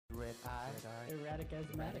Eye, Red Eye, Erratic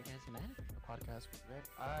Asthmatic. a podcast with Red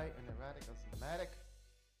Eye and Erratic Asthmatic.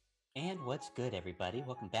 And what's good, everybody?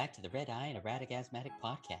 Welcome back to the Red Eye and Erratic Asthmatic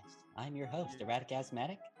podcast. I'm your host, Yeah. Erratic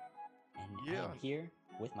Asthmatic, and Yeah. I'm here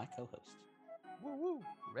with my co-host. Woo woo,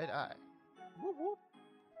 Red Eye. Whoop whoop.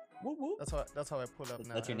 Whoop whoop. That's how I pull up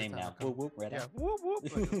now. That's your every name time I now. come. Whoop whoop, Red Yeah, Eye. whoop whoop.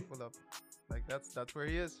 I just pull up. Like that's where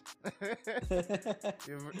he is. if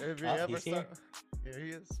you Oh, ever he's here. here he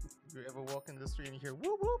is. If you ever walk in the street and you hear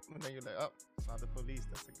whoop whoop, and then you're like, oh, it's not the police,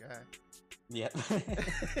 that's the guy. Yep.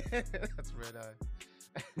 That's Red Eye.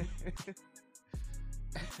 He's here.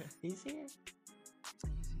 He's here.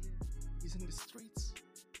 He's in the streets.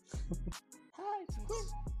 Hi,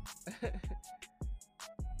 Hide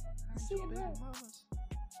See your you, baby Red. mamas.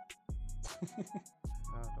 No,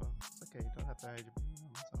 don't. It's okay. You don't have to hide your baby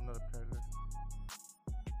mamas. I'm not a predator.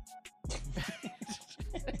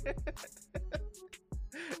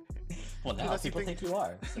 Well, now Unless you people think you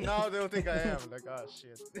are. No, they don't think I am. Like, oh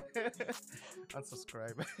shit.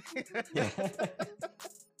 Unsubscribe.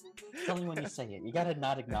 It's only when you say it. You gotta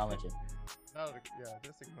not acknowledge it. No, yeah,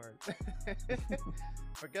 just ignore it.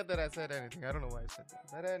 Forget that I said anything. I don't know why I said that.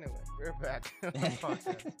 But anyway, we're back on the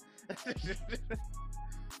podcast.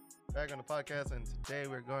 Back on the podcast, and today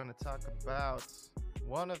we're going to talk about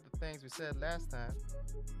one of the things we said last time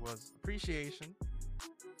was appreciation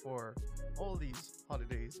for all these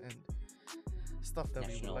holidays and stuff that we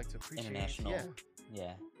would National, like to appreciate. international.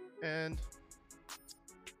 Yeah. Yeah. And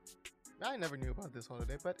I never knew about this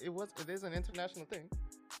holiday, but it is an international thing,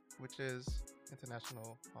 which is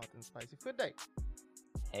International Hot and Spicy Food Day.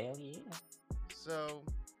 Hell yeah. So,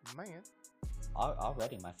 man,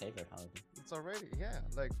 Already my favorite holiday. it's already, yeah,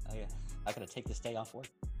 like, Oh yeah. I gotta take this day off work.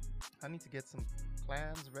 I need to get some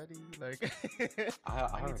plans ready, like, I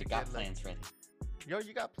I need already to got get, like- plans ready. yo,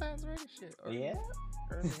 you got plans ready? Shit. Yeah.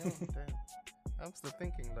 Early on, damn. I'm still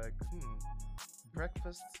thinking, like,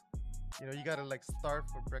 breakfast, you gotta, like, start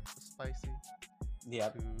for breakfast spicy,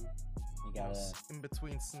 Yep. to, You gotta in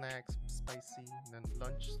between snacks, spicy, and then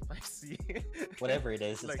lunch, spicy. whatever it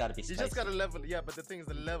is, it's Like, gotta be you spicy. just gotta level, yeah. But the thing is,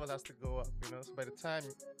 the level has to go up, so by the time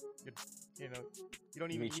you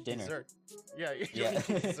don't even reach eat dinner. dessert. Yeah, you Yeah. don't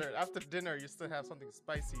eat dessert. After dinner, you still have something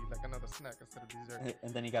spicy, like another snack instead of dessert.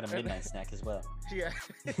 And then you got a midnight snack as well. Yeah.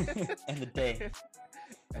 And the day,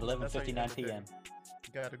 And that's how you 11:59 end the day. p.m.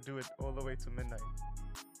 You gotta do it all the way to midnight.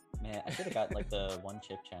 Man, I should have got like the one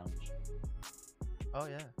chip challenge Oh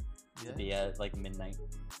yeah. to be at like midnight.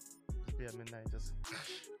 Just be at midnight, just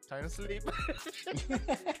trying to sleep.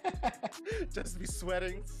 Just be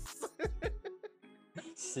sweating,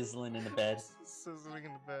 Sizzling in the bed sizzling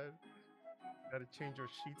in the bed. Gotta change your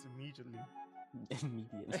sheets immediately.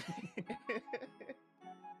 immediately.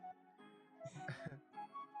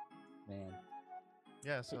 Man,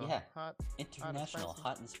 Yeah, so yeah. hot. international spicy.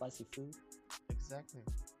 hot and spicy food. Exactly.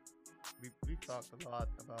 We've talked a lot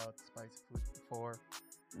about spicy food before.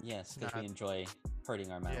 Yes, because Not- we enjoy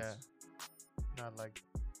hurting our mouths. Yeah. Not like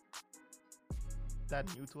that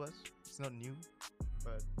new to us. It's not new,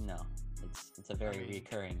 but No, it's a very mean,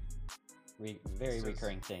 recurring, very it's just-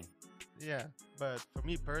 recurring thing. yeah. But for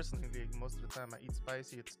me personally, most of the time I eat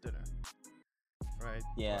spicy, it's dinner. Right?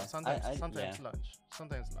 Yeah, Or sometimes I- sometimes yeah. lunch.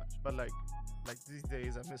 Sometimes lunch. But like these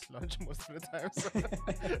days I miss lunch most of the time. So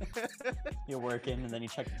You're working and then you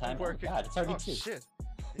check the time. Working. Oh God, it's already 2. shit.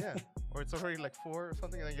 Yeah. Or it's already like 4 or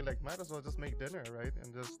something, and then you're like, might as well just make dinner, right?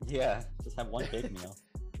 And just Yeah, just have one big meal.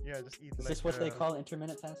 just eat. Is like, this what they call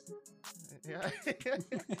intermittent fasting? Yeah.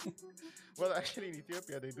 Well, actually, in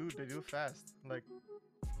Ethiopia, they do fast. Like,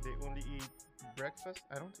 they only eat breakfast.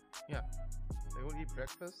 Yeah, they only eat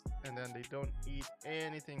breakfast, and then they don't eat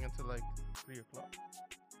anything until like 3 o'clock.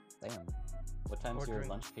 Damn. What time's Or your drink-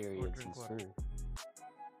 lunch periods in drink water. school?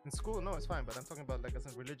 In school, no, it's fine. But I'm talking about like as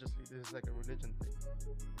in religiously. This is like a religion thing.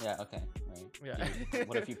 Yeah. Okay. Right. Yeah.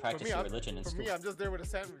 What if you For practice me, your I'm- religion in For school? me, I'm just there with a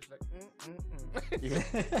sandwich, like. Yeah.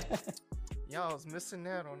 Yeah, I was missing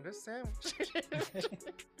out on this sandwich.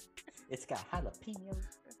 It's got jalapenos,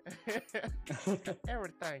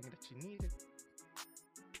 Everything that you needed.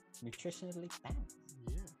 nutritionally balanced.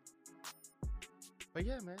 Yeah. But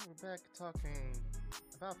yeah, man, we're back talking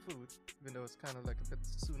about food, even though it's kind of like a bit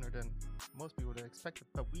sooner than most people would have expected.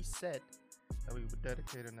 But we said that we would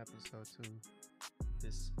dedicate an episode to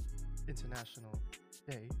this international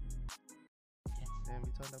day, Yes. and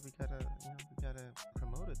we thought that we gotta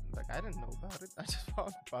promote it. Like I didn't know about it. I just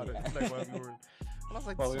found about Yeah. it like while we were And I was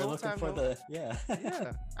like, Well, we were slow looking time, for no? the yeah.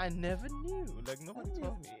 Yeah, I never knew. Like nobody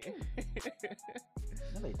told me.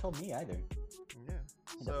 Nobody told me either. Yeah.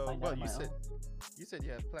 Had to So, find out well, on my own. you said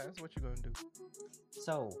you had plans. What you gonna do?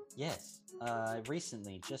 So yes, I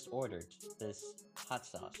recently just ordered this hot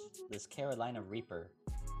sauce, this Carolina Reaper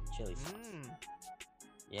chili sauce.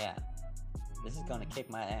 Yeah, this is gonna kick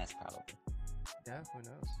my ass probably. Yeah, who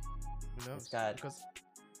knows? Who knows? It's got because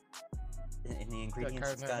in the it's got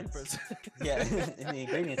ingredients. It's Carolina got Reapers. yeah, in the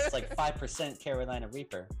ingredients it's like 5% Carolina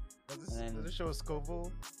Reaper. Does it show a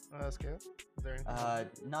Scoville scale? Is there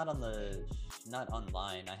anything? Not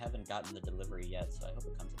online. I haven't gotten the delivery yet, so I hope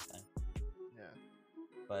it comes in time. Yeah.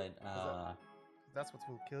 But That's what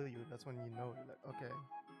will kill you. That's when you know, like, okay,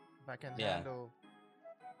 if I can Yeah. handle,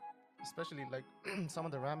 especially like some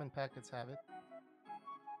of the ramen packets have it.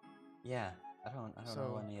 yeah, I don't know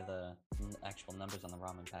So- any of the actual numbers on the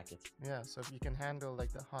ramen packets. Yeah, so if you can handle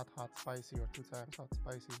like the hot spicy or 2 times hot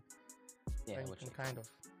spicy, Yeah, then you which can I kind of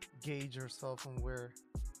gauge yourself on where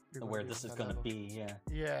you're where be this on is that gonna level. be. Yeah.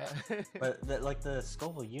 Yeah. But the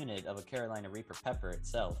Scoville unit of a Carolina Reaper pepper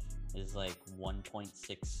itself is like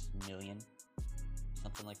 1.6 million,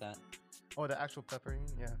 something like that. Oh, the actual peppering.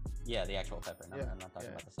 Yeah. Yeah, the actual pepper. No, Yeah, I'm not talking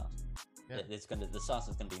yeah. about the sauce. Yeah. The sauce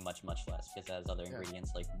is gonna be much less because it has other Yeah.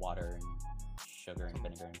 ingredients like water and sugar and Some-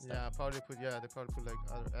 vinegar and stuff. Yeah, they probably put like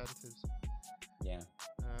other additives. Yeah.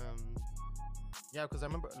 Yeah, because I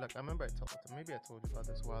remember I told you about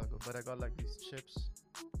this a while ago, but I got like these chips,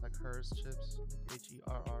 like Herr's chips,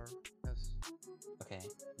 HERRS. Okay.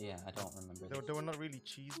 Yeah, I don't remember. They this. were not really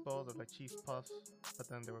cheese balls or like cheese puffs, but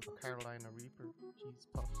then they were Carolina Reaper cheese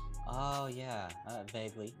puffs. Oh yeah,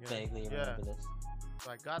 vaguely Yeah, vaguely yeah. remember this.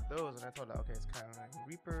 So I got those and I thought, like, okay, it's Carolina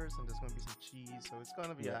Reapers and there's gonna be some cheese, so it's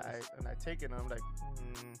gonna be Yeah. alright. And I take it and I'm like,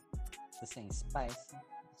 This ain't spicy.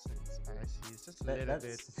 it's spicy. It's just a That- little bit.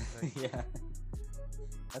 that's Like, yeah.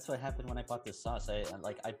 That's what happened when I bought this sauce.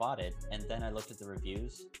 I bought it and then I looked at the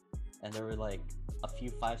reviews, and there were like a few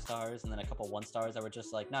 5 stars and then a couple 1 stars that were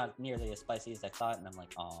just like not nearly as spicy as I thought, and I'm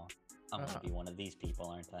like, oh, I'm Uh-huh. gonna be one of these people,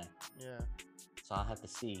 aren't I? yeah. So I'll have to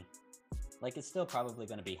see. Like it's still probably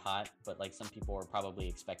gonna be hot, but like some people are probably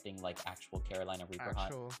expecting like actual Carolina Reaper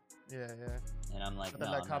hot, Yeah. and I'm like, But no,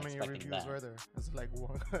 then, like, I'm how not many expecting reviews that. were there? It's like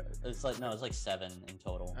one. It's like no, it's like 7 in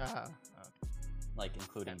total, like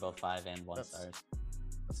including Yeah. both 5 and 1 That's- stars.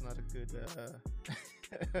 That's not a good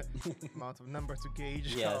amount of number to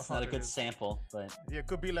gauge. Yeah, how it's not hot a it good is. sample, but Yeah, it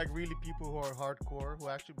could be like really people who are hardcore who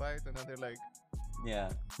actually buy it, and then they're like, yeah,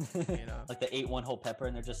 you know, like they ate 1 whole pepper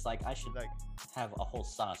and they're just like, I should like, have a whole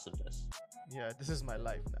sauce of this. yeah, this is my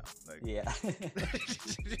life now. Like, Yeah,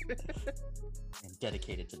 and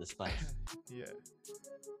dedicated to the spice. yeah.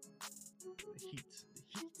 The heat.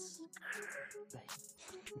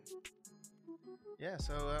 Yeah.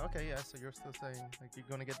 So okay, yeah. So you're still saying like you're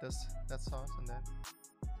gonna get that sauce and then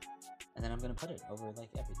And then I'm gonna put it over like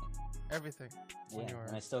everything. When Yeah, you're-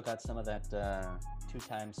 and I still got some of that 2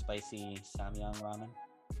 times spicy samyang ramen.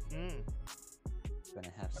 Gonna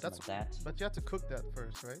have some that's- of that. But you have to cook that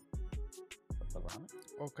first, right? The ramen?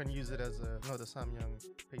 Or can you use it as the samyang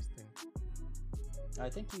pasting. I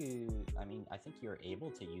think you're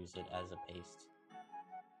able to use it as a paste.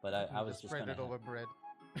 But I You was just just spread gonna it over bread.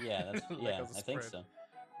 Yeah, that's Like yeah, as a I think spread.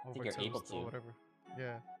 so. Over you're able toast or to. whatever.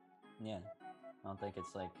 Yeah. Yeah. I don't think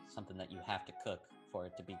it's like something that you have to cook for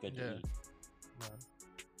it to be good Yeah. to eat. No.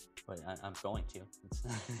 But I'm going to. It's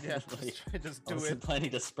Yeah. like, Just I do wasn't it. planning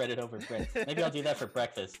to spread it over bread. Maybe I'll do that for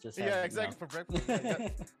breakfast. Just have, Yeah, you exactly, know. for breakfast.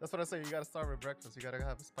 Like that's what I say. You gotta start with breakfast. You gotta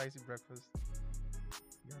have a spicy breakfast.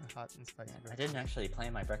 You got a hot and spicy Yeah, I breakfast. didn't actually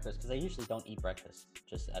plan my breakfast because I usually don't eat breakfast.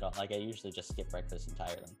 Just I don't like. I usually just skip breakfast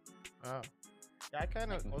entirely. Oh. Yeah, I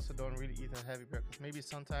kind of Like- also don't really eat a heavy breakfast. Maybe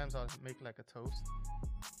sometimes I'll make like a toast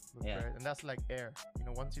with Yeah. bread, and that's like air. You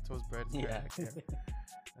know, once you toast bread, it's Yeah. like air.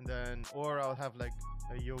 And then, or I'll have like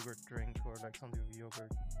a yogurt drink or like something with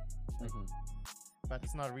yogurt. Mhm. But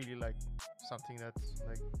it's not really like something that's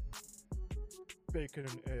like bacon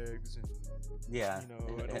and eggs and Yeah. you know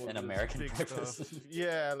and all An this American big breakfast. stuff.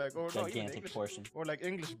 Yeah, like or no, even Gigantic English, portion. or like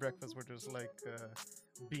English breakfast where there's like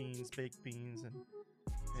beans, baked beans, and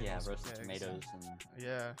Yeah, some roasted eggs tomatoes and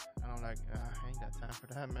yeah, and I'm like, I ain't got time for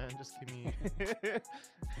that, man. Just give me,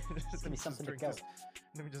 Just give me something to drink go. this.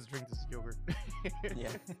 Let me just drink this yogurt. yeah.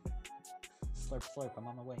 Slurp, slurp. I'm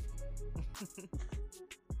on my way.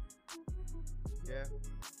 Yeah.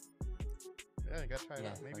 Yeah, you gotta try it Yeah,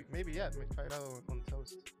 out. Maybe, like- maybe, yeah, try it out on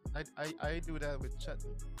toast. I do that with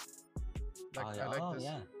chutney. Like oh, yeah. I like oh this.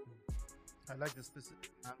 yeah. I like this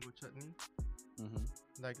specific mango chutney. Mm-hmm.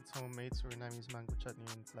 Like it's homemade Surinamese mango chutney,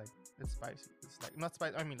 and it's like it's spicy. It's like not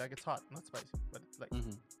spicy. I mean, like it's hot, not spicy, but it's like Mm-hmm.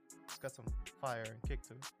 it's got some fire and kick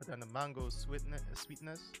to it. But then the mango sweetness,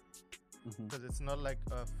 Mhm. because it's not like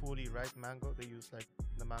a fully ripe mango. They use like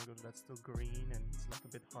the mango that's still green and it's like a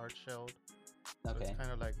bit hard shelled. So Okay. it's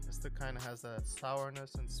kind of like it still kind of has that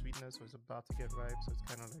sourness and sweetness, so it's about to get ripe. So it's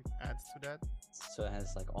kind of like adds to that. So it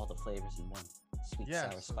has like all the flavors in one. Sweet, Yeah,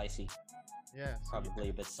 sour, so- spicy. Yeah. So you Probably a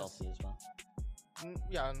can bit just- salty as well.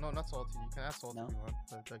 Yeah, no, not salty. You can add salt No? if you want,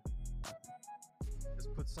 but like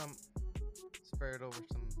just put some, spray it over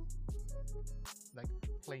some like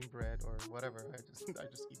plain bread or whatever. I just eat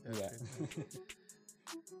that Yeah. shit.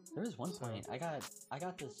 There was one So- point I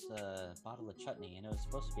got this bottle of chutney and it was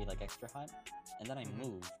supposed to be like extra hot, and then I Mhm.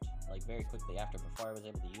 moved like very quickly after before I was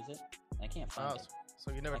able to use it, and I can't find Oh, it.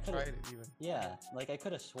 so you never I coulda- tried it even. Yeah, like I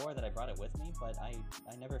could have swore that I brought it with me, but I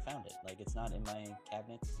never found it. Like it's not in my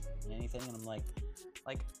cabinets and anything, and I'm like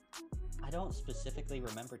I don't specifically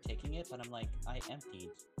remember taking it, but I'm like I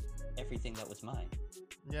emptied everything that was mine.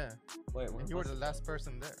 Yeah, Where and you were was the it? last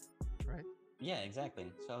person there, right? Yeah,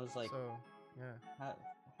 exactly. So I was like, So yeah,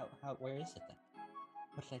 how where is it then?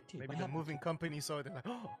 What did I do? maybe What the happened moving company saw it. They're like,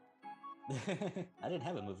 oh, to- I didn't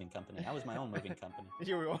have a moving company. I was my own moving company.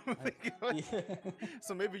 you were all moving. Yeah.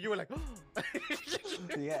 So maybe you were like, oh,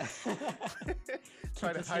 Yeah.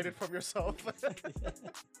 try to Keep it hide hidden. it from yourself.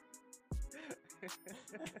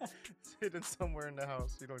 It's hidden somewhere in the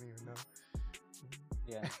house. You don't even know.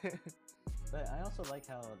 Yeah. But I also like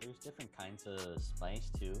how there's different kinds of spice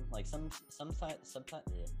too. Like some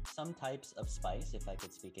types of spice, if I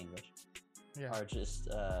could speak English, Yeah. are just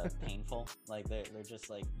painful. Like they're just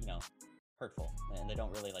like, you know, hurtful, and they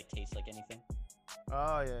don't really like taste like anything.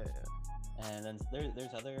 Oh yeah. And then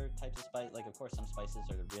there's other types of spice. Like of course some spices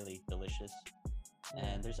are really delicious,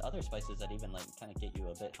 and there's other spices that even like kind of get you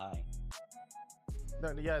a bit high.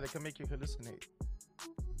 No, yeah, they can make you hallucinate.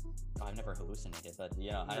 Oh, I've never hallucinated, but you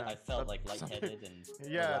know, Yeah, I felt some- like some lightheaded and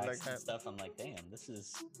Yeah, relaxed like and that. stuff. I'm like, damn, is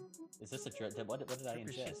this a drug? What did I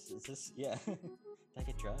Trippy shit. ingest? Is this yeah? Did I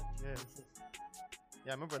get drugged? Yeah. What is this?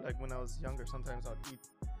 Yeah, I remember like when I was younger, sometimes I'd eat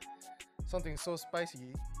something so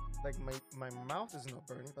spicy, like my mouth is not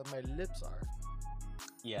burning, but my lips are.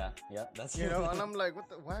 Yeah, that's You know, and I'm like, what?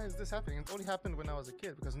 Why is this happening? It only happened when I was a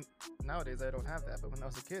kid, because nowadays I don't have that. But when I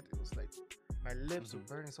was a kid, it was like my lips were Mhm.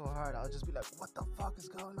 burning so hard. I'll just be like, what the fuck is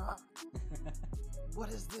going on? What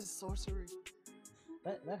is this sorcery?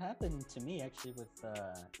 that happened to me actually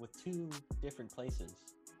with two different places.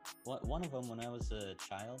 One of them when I was a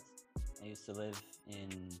child, I used to live in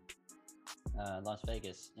Las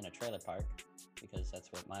Vegas in a trailer park because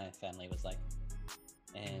that's what my family was like.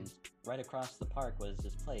 And right across the park was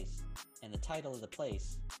this place, and the title of the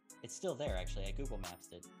place, it's still there actually. I Google Mapped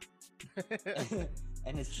it,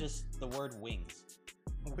 and it's just the word wings.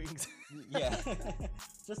 Wings, Yeah,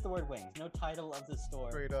 just the word wings. No title of the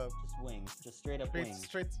store. straight up, Just wings. Just straight up straight, wings.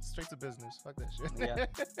 straight to business. Fuck that shit. Yeah,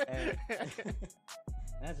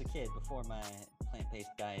 and as a kid, before my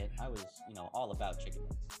plant-based diet, I was, you know, all about chicken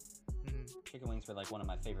wings. Mhm. Chicken wings were like one of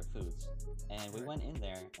my favorite foods. And we Right. went in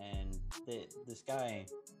there, and this guy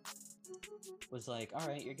was like, "All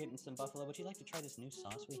right, you're getting some buffalo. Would you like to try this new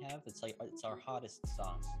sauce we have? It's like it's our hottest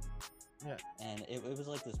sauce." Yeah. And it was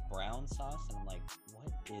like this brown sauce, and I'm like,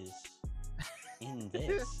 "What is in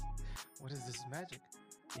this?" What is this magic?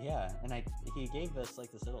 Yeah, and he gave us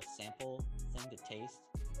like this little sample thing to taste,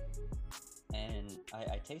 and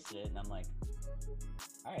I tasted it, and I'm like,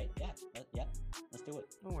 all right, yeah, let's do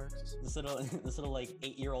it. It works. This little like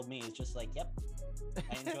 8-year-old me is just like, yep,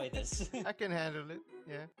 I enjoy this. Yeah, I can handle it.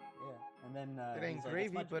 Yeah. and then It ain't he's like,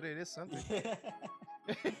 gravy, "It's but it is something.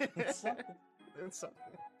 It's something. It's something.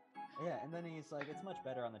 Yeah, and then he's like, it's much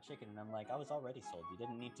better on the chicken, and I'm like, I was already sold. You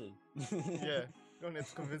didn't need to. Yeah. Don't need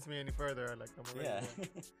to convince me any further. Like I'm already Yeah.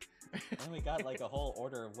 there. And then we got like a whole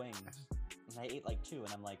order of wings, and I ate like 2,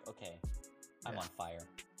 and I'm like, okay, I'm Yeah. on fire.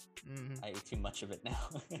 Mhm. I ate too much of it now.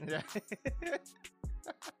 Yeah.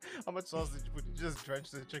 How much sauce did you put? You just drench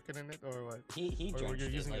the chicken in it, or what? He Or were drenched you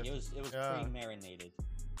it using like it- it was Yeah. pre-marinated,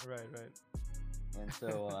 Right, right. and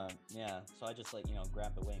so yeah. So I just like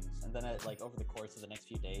grabbed the wings, and then like over the course of the next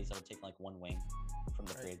few days, I would take like 1 wing from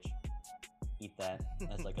the Right. fridge, eat that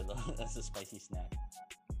as like as a spicy snack.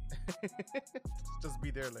 Just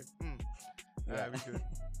be there, like, Yeah. we good.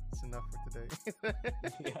 It's enough for today.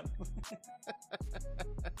 Yep.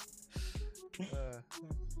 Uh,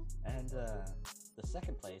 And the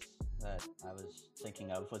second place that I was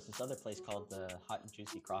thinking of was this other place called the Hot and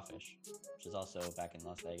Juicy Crawfish, which is also back in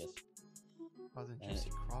Las Vegas. hot and And- juicy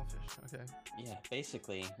crawfish. Okay. Yeah,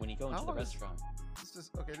 basically, when you go into How the is- restaurant, This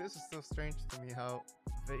is okay. This is still strange to me how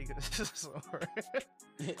Vegas or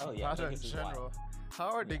oh yeah, Nevada in Vegas is wild. general. How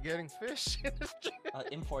are they Yeah. getting fish? In the street?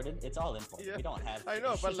 Imported. It's all imported. Yeah, We don't have. I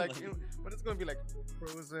know, fish. but like, but it's gonna be like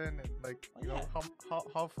frozen and like, Oh, you know, yeah.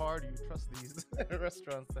 how far do you trust these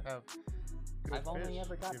restaurants to have good I've only fish,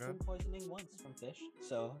 ever got you know? food poisoning once from fish,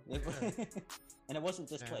 so and it wasn't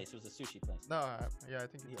this Yeah. place; it was a sushi place. No, yeah, I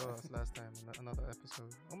think you Yeah. told us last time on another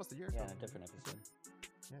episode, almost a year ago. Yeah, a different episode.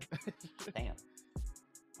 Yeah. Damn,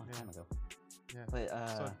 long Yeah. time ago. Yeah. But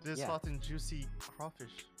So this yeah, hot and juicy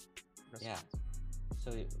crawfish. Yeah. restaurant.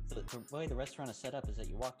 so the way the restaurant is set up is that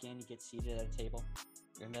you walk in, you get seated at a table,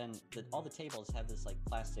 and then all the tables have this like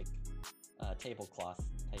plastic tablecloth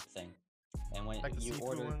type thing, and when Like the you see-through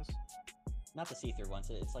order, ones. not the see-through ones,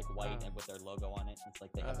 it's like white Ah. and with their logo on it. It's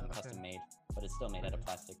like they have them Okay. custom made, but it's still made out of Okay.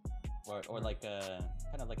 plastic, or Right. like a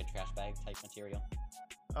kind of like a trash bag type material.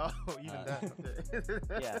 Oh, even that.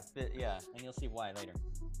 Okay. Yeah, and you'll see why later.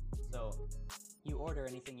 So you order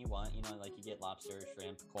anything you want, you know, like you get lobster,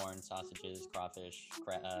 shrimp, corn, sausages, crawfish,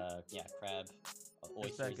 crab,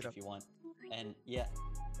 oysters back it if up. you want, and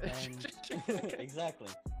and exactly.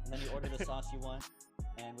 And then you order the sauce you want,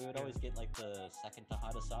 and we would Yeah. always get like the second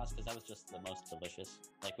Tejada sauce because that was just the most delicious.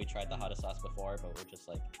 Like we tried the Mm. Hada sauce before, but we're just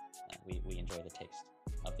like we enjoy the taste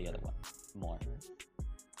of the other one more.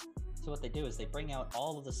 So what they do is they bring out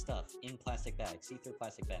all of the stuff in plastic bags, see-through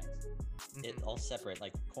plastic bags. It Mhm. all separate,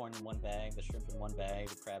 like corn in one bag, the shrimp in one bag,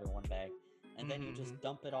 the crab in one bag, and then you just Mhm.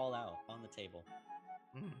 dump it all out on the table,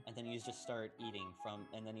 Mhm. and then you just start eating from,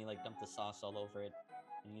 and then you like dump the sauce all over it,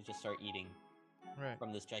 and you just start eating Right.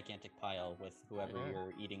 from this gigantic pile with whoever Yeah.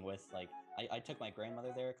 you're eating with. Like I took my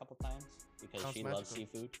grandmother there a couple times because Sounds she loves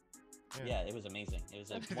magical. seafood. Yeah. Yeah, it was amazing. It was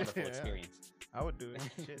a wonderful Yeah. experience. I would do it.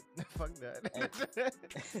 Shit. Fuck that.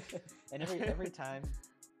 And every time,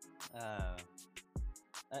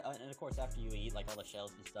 and of course after you eat, like all the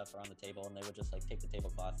shells and stuff are on the table, and they would just like take the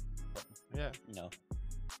tablecloth, Yeah. you know,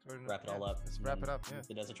 Sort of, wrap it yeah. all up. Let's and wrap then it up. Yeah. use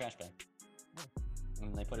it as a trash bag. Yeah.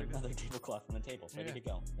 And they put Pretty good. another tablecloth on the table, ready Yeah. to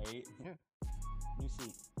go. There you, Yeah. new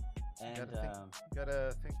seat. And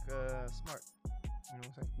Gotta think smart. You know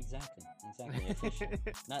what I'm exactly, saying? efficient.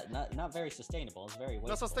 Not very sustainable. It's very wasteful.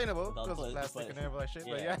 Not sustainable with all because the plastic and everything like shit.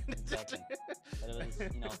 But yeah, yeah. exactly. But it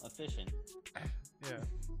was, you know, efficient. Yeah.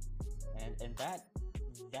 And that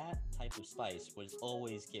type of spice would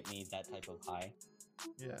always get me that type of high.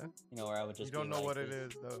 Yeah. You know, where I would just You don't be know like, what it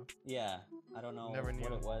this- is though. Yeah, I don't know Never knew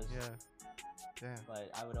what it was. Yeah. Damn. But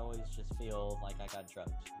I would always just feel like I got drugged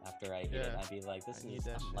after I ate it. Yeah. I'd be like, I this need is,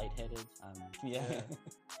 that I'm shit. lightheaded. Yeah. Yeah.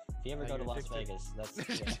 If you ever Now go to you're Las addicted. Vegas, that's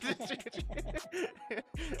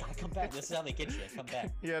gotta come back. This is how they get you. Come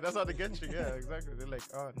back. Yeah, that's how they get you. Yeah, exactly. They're like,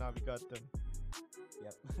 oh, now we got them.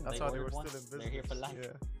 Yep. That's how they were ordered still once, in business. They're here for life.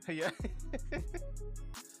 Yeah. Yeah.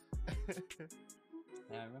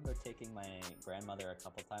 And I remember taking my grandmother a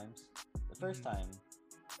couple times. The first Mhm. time,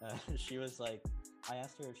 she was like, I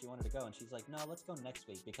asked her if she wanted to go, and she's like, no, let's go next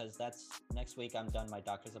week because that's next week. I'm done my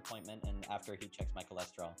doctor's appointment, and after he checks my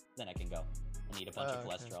cholesterol, then I can go and eat a bunch of Okay.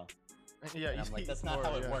 cholesterol. Yeah, And I'm like, that's not more,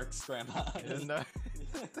 how it yeah. works, Grandma. Yeah, no.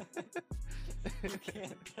 You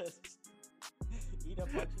can't just eat a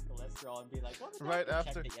bunch of cholesterol and be like, well, the Right doctor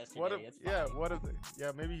after. checked it yesterday. What if? It's Yeah. fine." What if?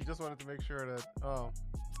 Yeah. Maybe he just wanted to make sure that. Oh.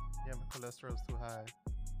 Yeah, my cholesterol's too high.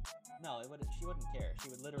 No, she wouldn't care. She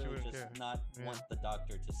would literally wouldn't just care. not Yeah. want the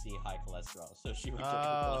doctor to see high cholesterol, so she would get her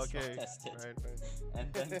Ah, cholesterol okay. tested. Right.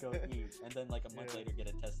 And then go eat, and then like a month Yeah. later get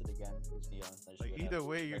it tested again. Which, you know, so she Like would either have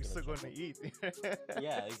way, you're regular still going to checkup. eat.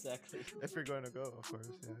 Yeah, exactly. If you're going to go, of course.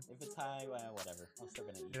 Yeah. If it's high, well, whatever. I'm still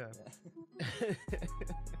gonna eat. Yeah.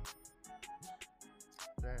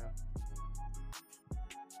 Damn.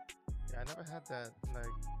 Yeah, I never had that like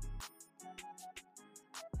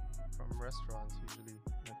from restaurants usually,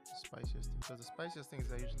 like the spiciest thing. Because the spiciest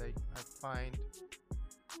things I usually I find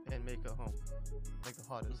and make at home, like the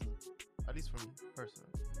hottest. At least for me personally,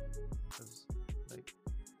 because like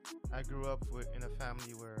I grew up in a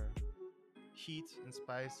family where heat and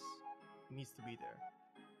spice needs to be there.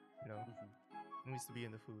 You know, Mhm. it needs to be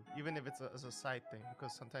in the food, even if it's as a side thing.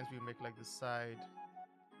 Because sometimes we make like the side,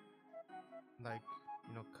 like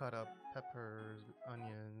cut up peppers,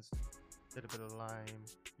 onions, a little bit of lime.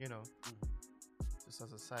 Just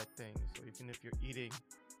as a side thing. So even if you're eating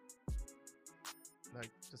like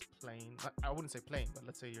just plain, I wouldn't say plain, but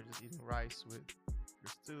let's say you're just eating rice with your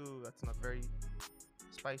stew that's not very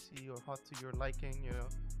spicy or hot to your liking, Yeah.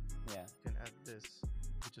 you can add this,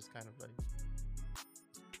 which is kind of like,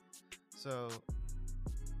 so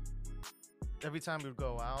every time we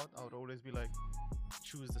go out, I would always be like,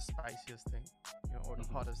 choose the spiciest thing, or the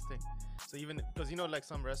Mhm. hottest thing. So even because like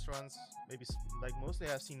some restaurants, maybe like mostly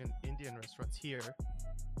I've seen in Indian restaurants here,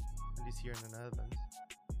 at least here in the Netherlands,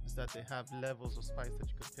 is that they have levels of spice that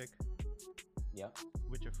you could pick Yep.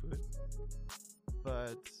 with your food.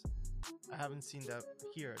 but I haven't seen that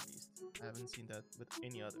here at least. I haven't seen that with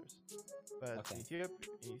any others. But Okay.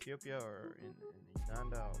 in Ethiopia or in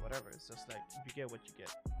Uganda or whatever, it's just like you get what you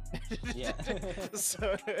get. Yeah.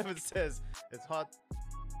 So if it says it's hot,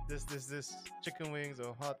 this chicken wings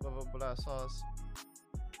or hot blah blah blah sauce,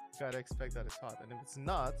 you gotta expect that it's hot. And if it's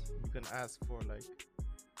not, you can ask for like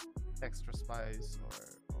extra spice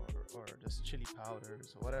or just chili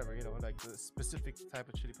powders or whatever, you know, like the specific type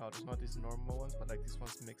of chili powders, not these normal ones, but like these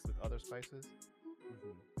ones mixed with other spices,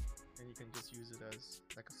 Mhm. and you can just use it as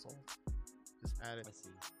like a salt. Just add it. I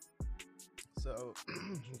see. So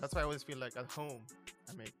that's why I always feel like at home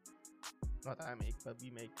I make, not I make, but we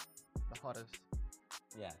make the hottest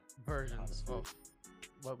Yeah, versions hottest food. of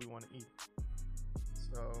what we want to eat.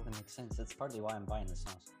 So that makes sense. That's partly why I'm buying the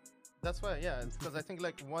sauce. that's why, yeah, it's because I think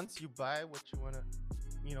like once you buy what you want to,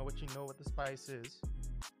 you know, what the spice is,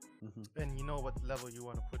 Hmm. and you know what level you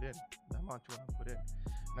want to put in, the amount you want to put in.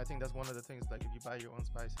 And I think that's one of the things, like if you buy your own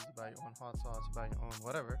spices, you buy your own hot sauce, you buy your own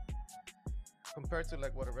whatever, compared to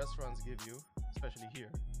like what the restaurants give you, especially here,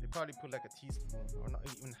 they probably put like a teaspoon or not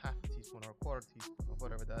even half a teaspoon or a quarter teaspoon or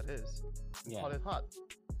whatever that is, and Yeah. call it hot.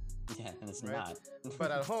 Yeah, and it's Right. not.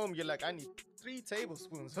 But at home, you're like, I need 3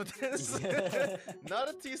 tablespoons for this. Yeah. Not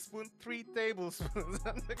a teaspoon, 3 tablespoons.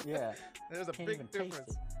 I'm like, Yeah. there's a Can't big even taste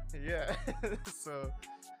difference. Yeah. So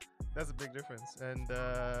that's a big difference. And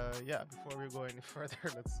yeah, before we go any further,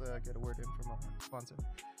 let's get a word in from our sponsor.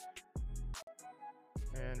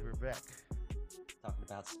 And we're back Talking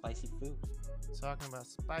about spicy food. talking about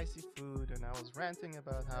spicy food. And I was ranting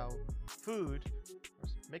about how food, or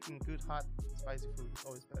making good hot spicy food, is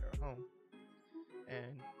always better at home.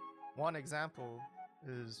 And one example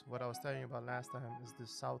is what I was telling you about last time, is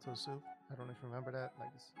this sauto soup. I don't know if you remember that,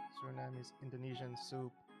 like this Surinamese Indonesian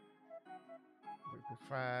soup with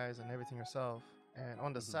fries and everything yourself. And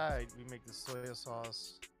on the Mhm. side, we make the soya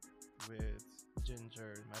sauce with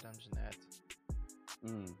ginger, Madame Jeanette.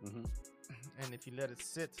 Mm-hmm. And if you let it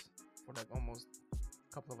sit for like almost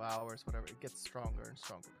a couple of hours, whatever, it gets stronger and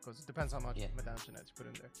stronger because it depends how much Yeah. Madame Jeanette you put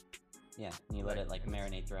in there. Yeah, and you let Like, it like and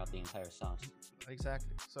it's- marinate throughout the entire sauce.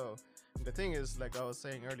 Exactly. So the thing is, like I was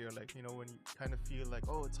saying earlier, like, you know, when you kind of feel like,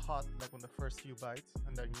 oh, it's hot, like on the first few bites,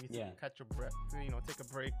 and then you need Yeah. to catch your breath, you know, take a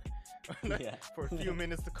break like, Yeah. for a few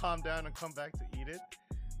minutes to calm down and come back to eat it.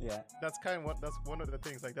 Yeah. That's that's one of the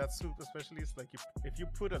things. Like that soup, especially, is like if you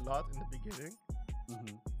put a lot in the beginning,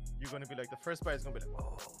 Mm-hmm. you're gonna be like, the first bite is gonna be like,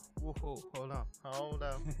 oh, whoa, hold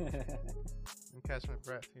on, and catch my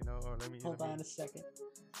breath, you know, or let me Hold on a second.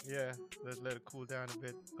 Yeah, let it cool down a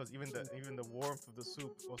bit because even the warmth of the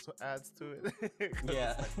soup also adds to it. 'Cause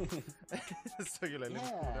Yeah. it's so you're like, let it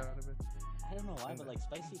cool Yeah. down a bit. I don't know why, And but the- like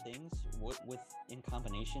spicy things with in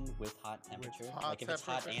combination with hot temperature, hot like if it's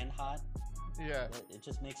hot temperature. and hot, Yeah, it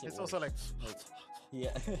just makes it it's worse. also like,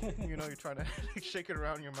 yeah. you know, you're trying to like, shake it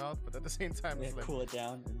around your mouth, but at the same time, Yeah, it's like, cool it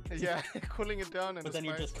down. yeah, cooling it down. And But the then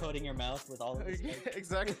you're spice- just coating your mouth with all of this. Yeah,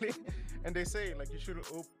 exactly. And they say like you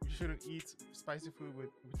shouldn't eat spicy food with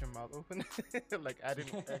your mouth open, like adding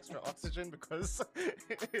extra oxygen because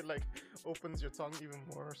it like opens your tongue even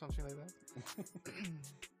more or something like that.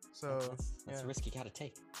 So That's yeah. a risk you gotta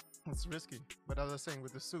take. It's risky. But as I was saying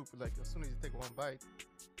with the soup, like as soon as you take one bite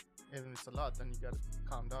and it's a lot, then you gotta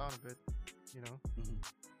calm down a bit, you know. Mhm.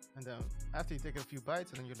 And then after you take a few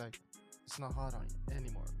bites, and then you're like, it's not hot on you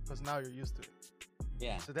anymore because now you're used to it.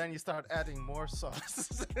 Yeah. So then you start adding more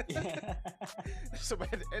sauce. Yeah. So by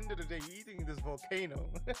the end of the day, you're eating this volcano.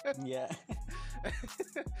 Yeah. And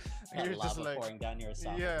Got you're just lava like, pouring down your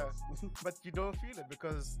esophagus. yeah. But you don't feel it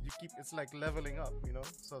because it's like leveling up, you know.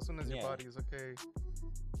 So as soon as your Yeah. body is okay,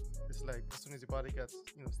 it's like as soon as your body gets,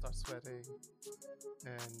 you know, starts sweating,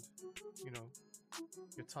 and you know,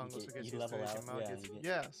 your tongue You also get- gets you used to level it. Your out, mouth yeah, gets, you get-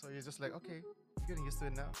 yeah. So you're just like, okay, you're getting used to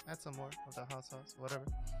it now. Add some more of that hot sauce, whatever.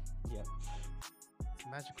 Yep. It's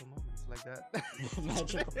magical moments like that.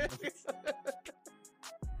 Magical moments.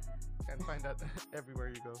 Can't find that everywhere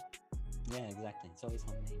you go. Yeah, exactly. It's always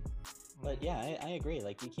homemade. But yeah, I agree.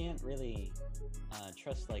 Like you can't really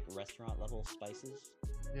trust like restaurant level spices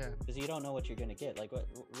Yeah. because you don't know what you're gonna get. Like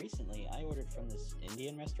recently, I ordered from this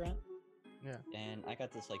Indian restaurant. Yeah. And I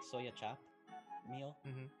got this like soya chop meal,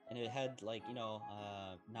 Mm-hmm. and it had like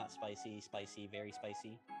not spicy, spicy, very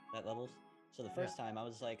spicy, that levels. So the first time I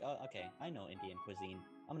was like, oh, okay, I know Indian cuisine.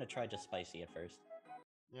 I'm gonna try just spicy at first.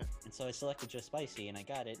 Yeah. And so I selected just spicy, and I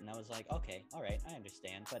got it, and I was like, okay, all right, I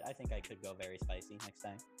understand, but I think I could go very spicy next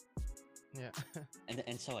time. Yeah.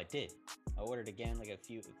 And so I did. I ordered again like a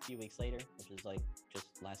few weeks later, which is like just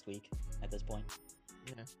last week at this point.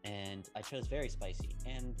 Yeah. And I chose very spicy.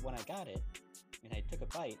 And when I got it, and I took a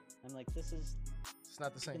bite, I'm like, this is It's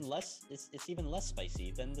not the same. Even less. It's even less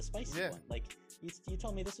spicy than the spicy Yeah. one. Like you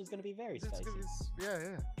told me this was gonna be very It's spicy. gonna be,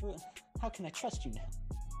 yeah. How can I trust you now?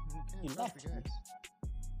 You You can't lied trust to the me. guys.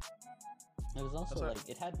 It was also That's what- like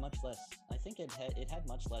it had much less. I think it had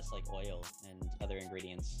much less like oil and other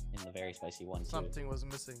ingredients in the very spicy one too. Something was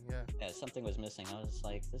missing. Yeah. Yeah, something was missing. I was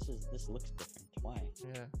like, this looks different. Why?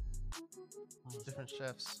 Yeah. Why is Different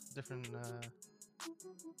chefs. Different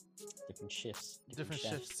different shifts? different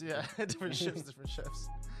chefs. shifts. Yeah. different shifts. Different chefs.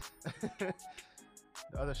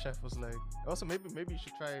 The other chef was like, also maybe you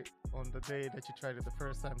should try it on the day that you tried it the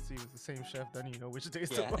first time. See, it was the same chef. Then you know which days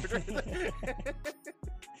to Yeah. order.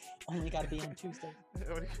 Only gotta be on Tuesday.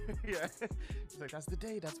 Yeah. He's like, that's the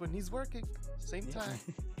day. That's when he's working. Same Yeah. time.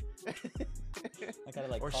 I gotta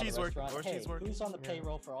like Or call she's the working- restaurant, or hey, she's working, who's on the yeah.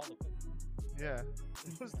 payroll for all the cooking? Yeah.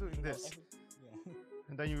 Who's doing You know, this? yeah.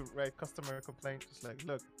 And then you write customer complaint, just like,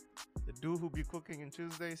 look, the dude who be cooking on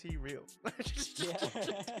Tuesdays, he real. Yeah.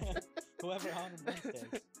 Whoever on Wednesdays.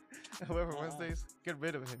 However, Uh-uh. Wednesdays, get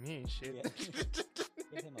rid of him. He ain't shit. Yeah.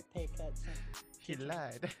 Give him a pay cut. He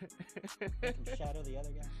lied. Make him shadow the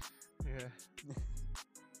other guy.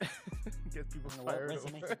 Yeah. Get I people don't know what fired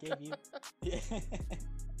resume over. he gave you. Yeah.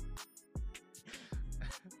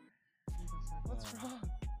 What's wrong?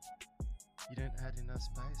 You didn't add enough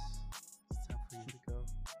spice. It's time for you to go.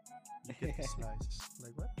 You get the slice.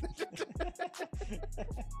 Like what?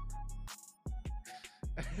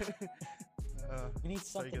 We need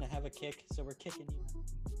So you something get- to have a kick, so we're kicking you.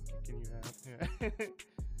 Kicking you out. Yeah.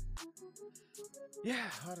 Yeah,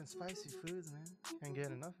 hot and spicy foods, man. Can't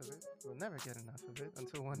get enough of it. We'll never get enough of it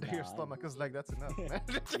until one day your Nah, I- stomach is like, that's enough, man.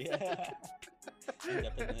 Yeah. End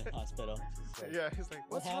up in the hospital. Just like, Yeah, he's like,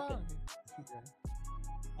 What what's wrong? happened?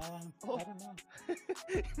 Oh. I don't know.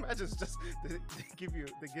 Imagine it's just they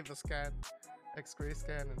give a scan, X-ray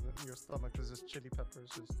scan, and your stomach is just chili peppers,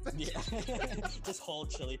 just Yeah. Just whole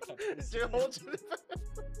chili peppers. your whole chili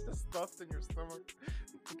peppers just stuffed in your stomach.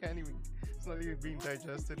 You can't even. It's not even being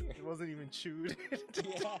digested. It wasn't even chewed.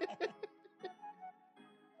 Yeah.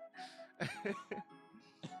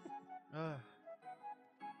 Ah,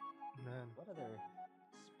 man. What other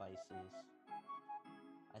spices?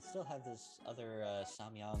 I still have this other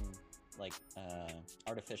Samyang like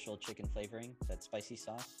artificial chicken flavoring, that spicy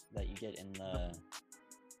sauce that you get in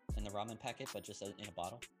the ramen packet, but just in a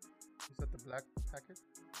bottle. Is that the black packet?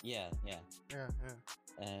 Yeah. Yeah.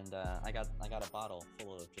 And I got a bottle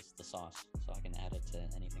full of just the sauce, so I can add it to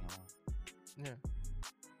anything I want. Yeah.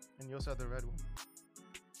 And you also have the red one.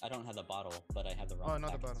 I don't have the bottle, but I have the ramen Oh,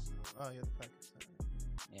 not the bottle. packets. Oh, yeah, the packets.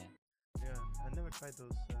 Yeah. Yeah, I never tried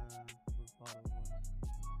those bottle ones.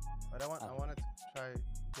 But I Oh. wanted to try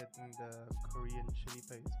getting the Korean chili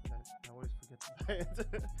paste, but I always forget to buy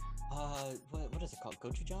it. What is it called?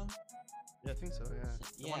 Gochujang? Yeah, I think so. Yeah,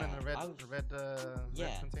 the one in Yeah, the red, I was- red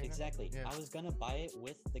Yeah, container. exactly. Yeah. I was gonna buy it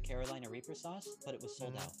with the Carolina Reaper sauce, but it was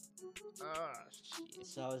sold Mhm. out. Ah, shit.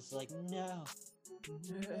 So I was like, no.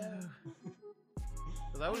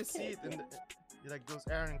 Because I always see it in like those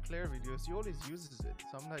Aaron Claire videos. He always uses it,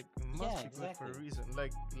 so I'm like, it must Yeah, be good for a exactly. reason.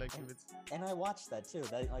 Like if it's And I watched that too.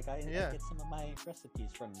 That I Yeah. get some of my recipes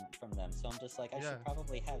from them. So I'm just like, I Yeah. should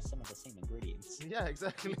probably have some of the same ingredients. yeah,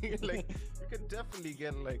 exactly. Like you can definitely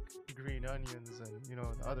get like green onions and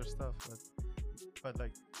the other stuff, but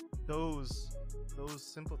like those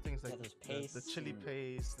simple things like those the pastes chili and-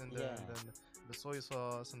 paste and Yeah. the soy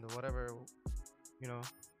sauce and the whatever,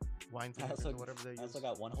 wine I vinegar also, or whatever they I use. also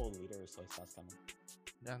got 1 whole liter of soy sauce coming.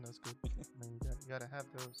 Yeah, that's good. I mean, you gotta have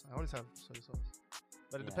those. I always have soy sauce,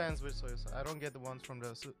 but it Yeah. depends which soy sauce. I don't get the ones from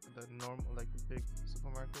the normal, like the big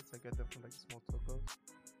supermarkets. I get them from like small tocos,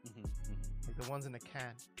 like the ones in the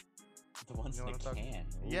can. The ones You know in what the I'm talking- can.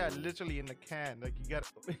 Yeah, Ooh. literally in the can. Like you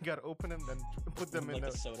gotta open them, then put them like in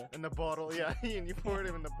a soda. the bottle. Yeah, and you pour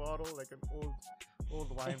them in the bottle, like an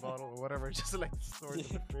old wine bottle or whatever, just like store it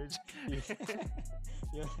in the fridge.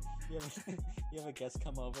 you, you have a guest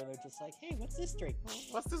come over and they're just like, hey, what's this drink?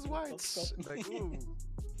 What's this wine? Let's go. Like, ooh,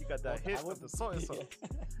 you got that Well, I hit with the wouldn't- soy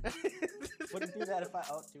yeah. sauce. Wouldn't do that if I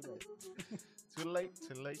too late.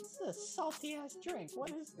 Too late. It's a salty ass drink.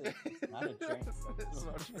 What is this? Not a drink. It's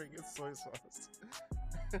not a drink, it's soy sauce.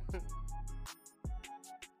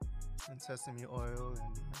 And sesame oil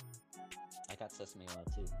and I got sesame oil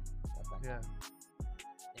too. Got that. yeah.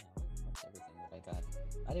 Yeah, that's everything that I got.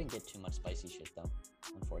 I didn't get too much spicy shit though,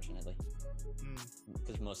 unfortunately,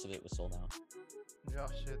 because most of it was sold out. Yeah,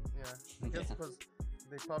 shit, yeah. I guess Yeah. because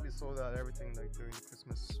they probably sold out everything like during the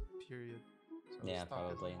Christmas period. So Yeah, stock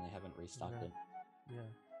probably, isn't- and they haven't restocked Yeah. it.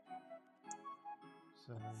 Yeah.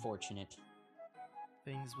 So Fortunate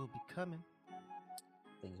things will be coming.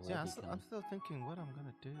 things will Yeah, be I'm coming. still thinking what I'm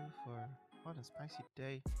gonna do for hot and spicy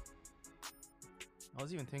day. I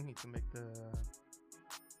was even thinking to make the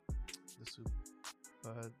soup,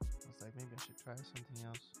 but I was like, maybe I should try something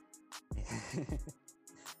else.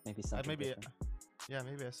 Maybe something Maybe, different. yeah,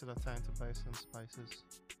 maybe I still have time to buy some spices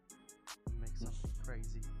and make something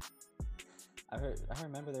crazy. I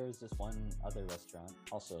remember there was this one other restaurant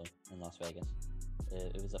also in Las Vegas.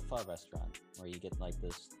 It was a pho restaurant where you get like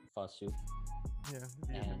this pho soup. Yeah,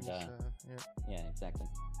 And, yeah. Yeah, exactly.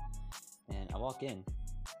 And I walk in,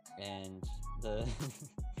 and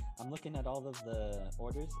I'm looking at all of the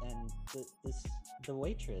orders, and the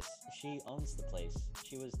waitress, she owns the place.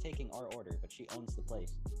 She was taking our order, but she owns the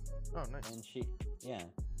place. Oh, nice. And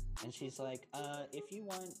and she's like, if you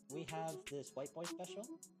want, we have this white boy special,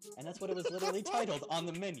 and that's what it was literally titled on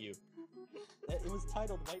the menu. It was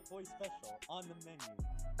titled White Boy Special on the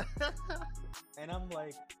menu. And I'm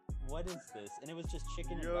like, what is this? And it was just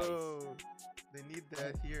chicken and rice. Yo, they need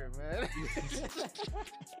that here, man.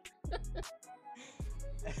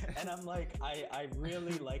 And I'm like, I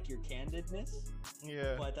really like your candidness,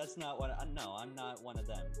 Yeah. but that's not what no, I'm not one of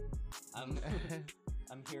them.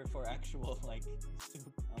 I'm here for actual like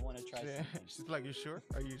soup. I want to try Yeah. something. She's like, you sure?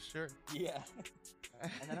 Are you sure? Yeah.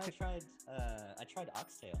 And then I tried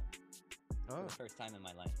oxtail for Oh, the first time in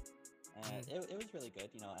my life. It was really good,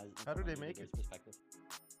 you know. As How do from a they make movie's it? perspective.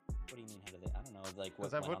 What do you mean? How do they? I don't know. Like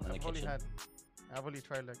what because went on in the kitchen. I've only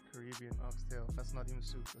tried like Caribbean oxtail. That's not even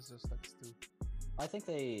soup. That's just like stew. I think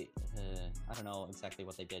they. I don't know exactly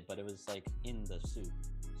what they did, but it was like in the soup.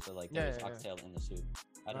 So like Yeah, there was yeah, yeah. oxtail in the soup.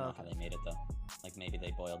 I don't know how Okay. they made it though. Like maybe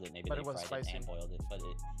they boiled it, maybe But they it was fried it spicy. and boiled it. But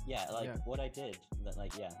yeah, like Yeah. what I did,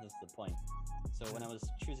 like yeah, this is the point. So when I was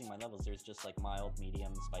choosing my levels, there's just like mild,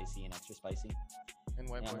 medium, spicy, and extra spicy. And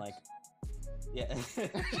white And I'm boys. like, yeah.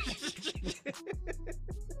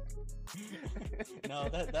 No,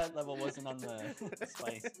 that level wasn't on the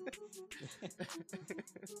spice.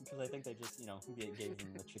 Because I think they just, you know, gave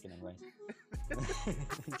them the chicken and rice.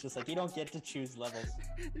 It's just like, you don't get to choose levels.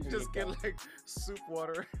 You Here just you get go. like soup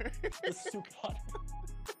water, The soup water.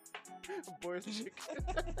 boiled chicken,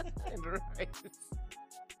 and rice.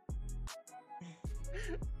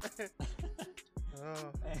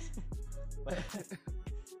 Oh,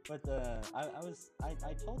 but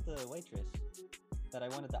I told the waitress that I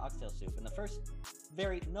wanted the oxtail soup, and the first,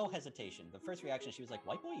 no hesitation, the first reaction, she was like,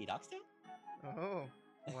 "White boy eat oxtail?" oh,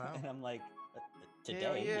 wow. And I'm like, Hell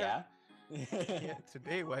today, yeah." yeah. Yeah,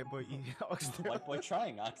 today white boy eating oxtail. White boy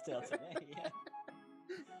trying oxtail today, yeah.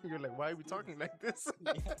 You're like, why are we talking like this?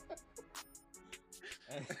 Yeah.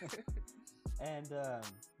 And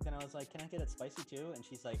then I was like, "Can I get it spicy too?" And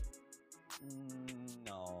she's like,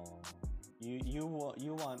 "No, you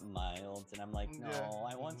want mild." And I'm like, "No, Yeah.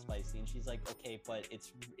 I want spicy." And she's like, "Okay, but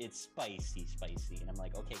it's spicy." And I'm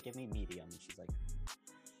like, "Okay, give me medium." And she's like,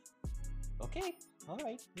 "Okay, all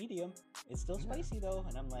right, medium. It's still Yeah. spicy though."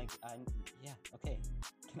 And I'm like, "Yeah, okay.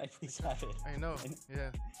 Can I please have it?" I know. And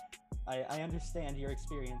Yeah. I understand your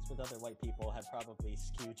experience with other white people have probably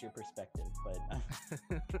skewed your perspective, but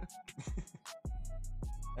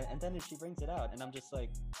and then she brings it out, and I'm just like,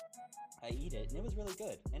 I eat it, and it was really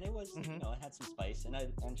good, and it was, you know, it had some spice, and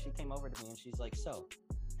she came over to me, and she's like, "So,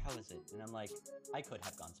 how is it?" And I'm like, "I could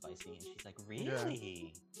have gone spicy," and she's like,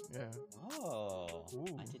 "Really? Yeah. Oh, I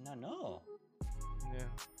Ooh. did not know." Yeah.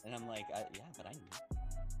 And I'm like, "Yeah, but I knew."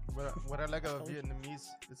 What I like about told you. Vietnamese,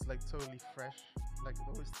 it's like totally fresh. Like it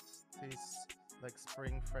always tastes like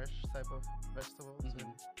spring fresh type of vegetables, Mhm.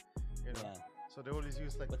 and you know. Yeah, So they always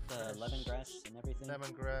use like with the fresh lemongrass and everything.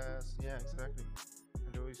 lemongrass. Yeah, exactly.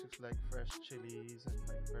 And they always use like fresh chilies and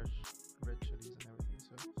like fresh red chilies and everything.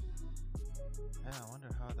 So yeah, I wonder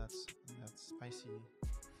how that spicy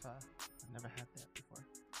pho. I've never had that before.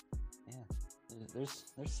 Yeah, there's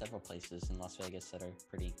several places in Las Vegas that are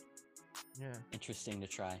pretty Yeah. interesting to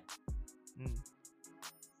try. Mm.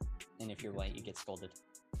 And if you're white, you get scolded.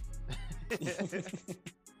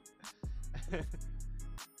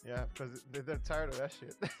 Yeah, because they're tired of that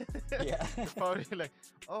shit. Yeah. They're probably like,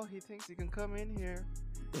 oh, he thinks he can come in here,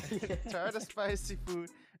 tired of spicy food,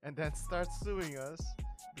 and then start suing us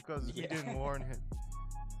because we Yeah. didn't warn him.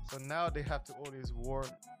 So now they have to always warn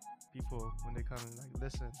people when they come in, like,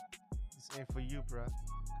 listen, this ain't for you, bruh.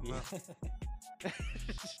 Come Yeah. on.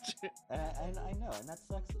 And I know, and that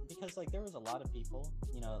sucks because like there was a lot of people,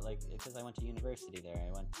 you know, like because I went to university there, I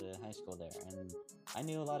went to high school there, and I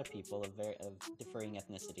knew a lot of people of differing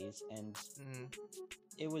ethnicities, and Mm,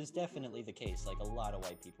 it was definitely the case. Like a lot of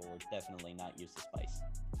white people were definitely not used to spice,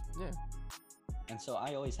 yeah. and so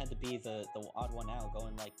I always had to be the odd one out,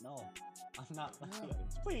 going like, no, I'm not like the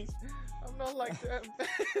others, please. I'm not like them.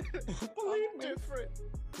 Believe I'm me. different.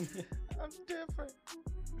 I'm different.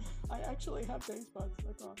 I actually have taste buds.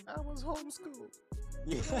 I promise. I was homeschooled.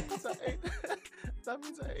 Yeah. That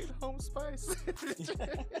means I ate home spice.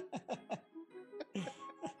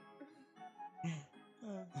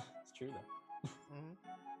 It's true though. Mhm.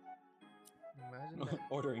 Imagine that.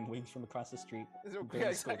 Ordering wings from across the street. Yeah, during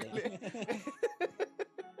the school exactly. day.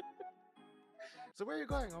 So where are you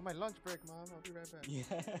going? On my lunch break, Mom. I'll be right back. Yeah.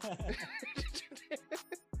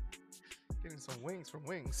 Getting some wings from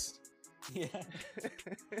Wings. Yeah.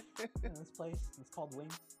 This place, it's called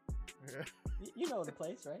Wings. Yeah. You know the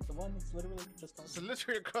place, right? The one that's literally just called. So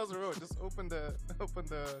literally across the road, just open the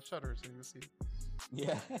shutters and you'll see.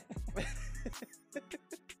 Yeah.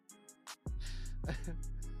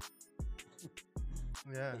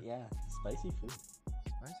 Yeah. But yeah, spicy food.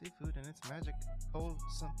 Spicy food and its magic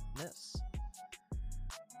wholesomeness.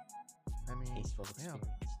 I mean, Tasteful yeah, experience.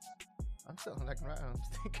 I'm still like right. I'm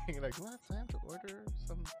thinking like, do I have time to order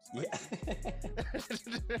some spicy?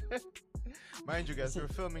 Yeah. Mind you, guys, we're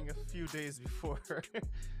filming a few days before.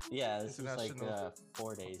 Yeah, this is like International.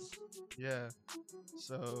 4 days. Yeah.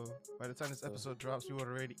 So by the time this episode drops, we would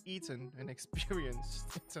already eaten and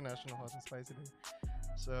experienced International Hot and Spicy Day.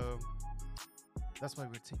 So that's why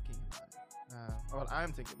we're thinking about it. Well,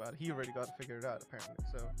 I'm thinking about it. He already got it figured out apparently.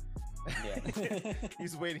 So Yeah.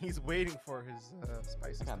 he's waiting for his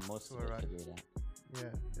spices I got to most of it arrive. figured out. Yeah,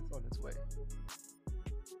 it's on its way.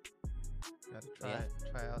 Gotta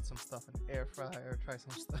try out some stuff in the air fryer, try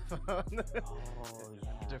some stuff on Oh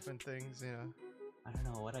yeah. different things, you know. I don't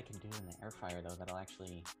know what I can do in the air fryer though that'll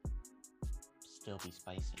actually still be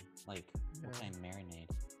spicy. Like what Yeah. kind of marinade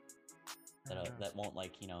I don't know. that won't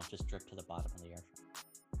like just drip to the bottom of the air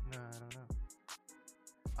fryer. No, I don't know.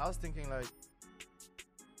 I was thinking like,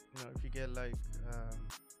 if you get like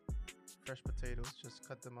fresh potatoes, just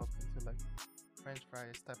cut them up into like French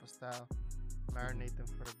fries type of style, marinate them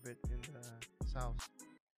for a bit in the sauce,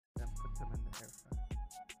 then put them in the air fryer.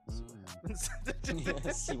 See what happens.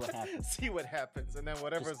 Yeah, see what happens. See what happens, and then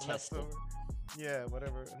whatever's Just left test it. over. Yeah,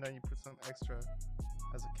 whatever, and then you put some extra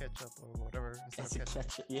as a ketchup or whatever. instead As of a ketchup.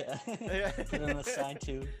 ketchup, yeah. Yeah. Put it on the side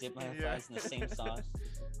too. Dip my Yeah. fries in the same sauce.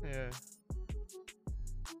 Yeah.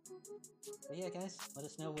 But yeah, guys, let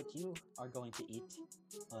us know what you are going to eat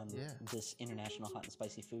on Yeah. this International Hot and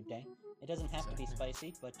Spicy Food Day. It doesn't have to be Exactly.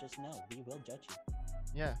 spicy, but just know we will judge you.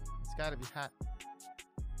 Yeah, it's gotta be hot.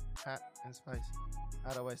 Hot and spicy.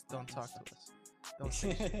 Otherwise, don't Hot talk and to us. Don't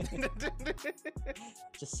say shit.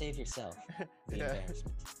 Just save yourself the Yeah.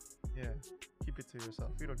 embarrassment. Yeah, keep it to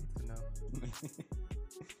yourself. We don't need to know.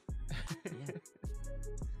 Yeah.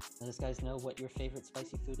 Let us guys know what your favorite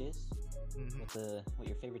spicy food is, Mhm. what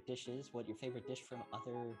your favorite dish is, what your favorite dish from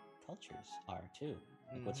other cultures are too.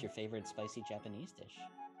 Like what's Mhm. your favorite spicy Japanese dish?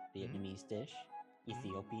 Vietnamese dish,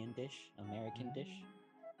 Ethiopian dish, American dish.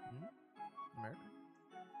 America?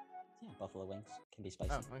 Yeah, buffalo wings can be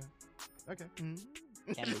spicy. Oh, okay. Can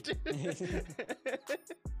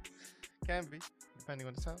Can be, depending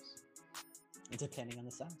on the sauce. Depending on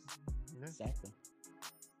the size. Yeah. Exactly.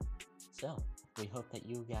 So, we hope that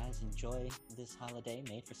you guys enjoy this holiday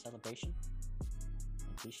made for celebration.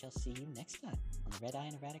 And we shall see you next time on the Red Eye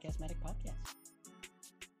and Erratic Asthmatic Podcast.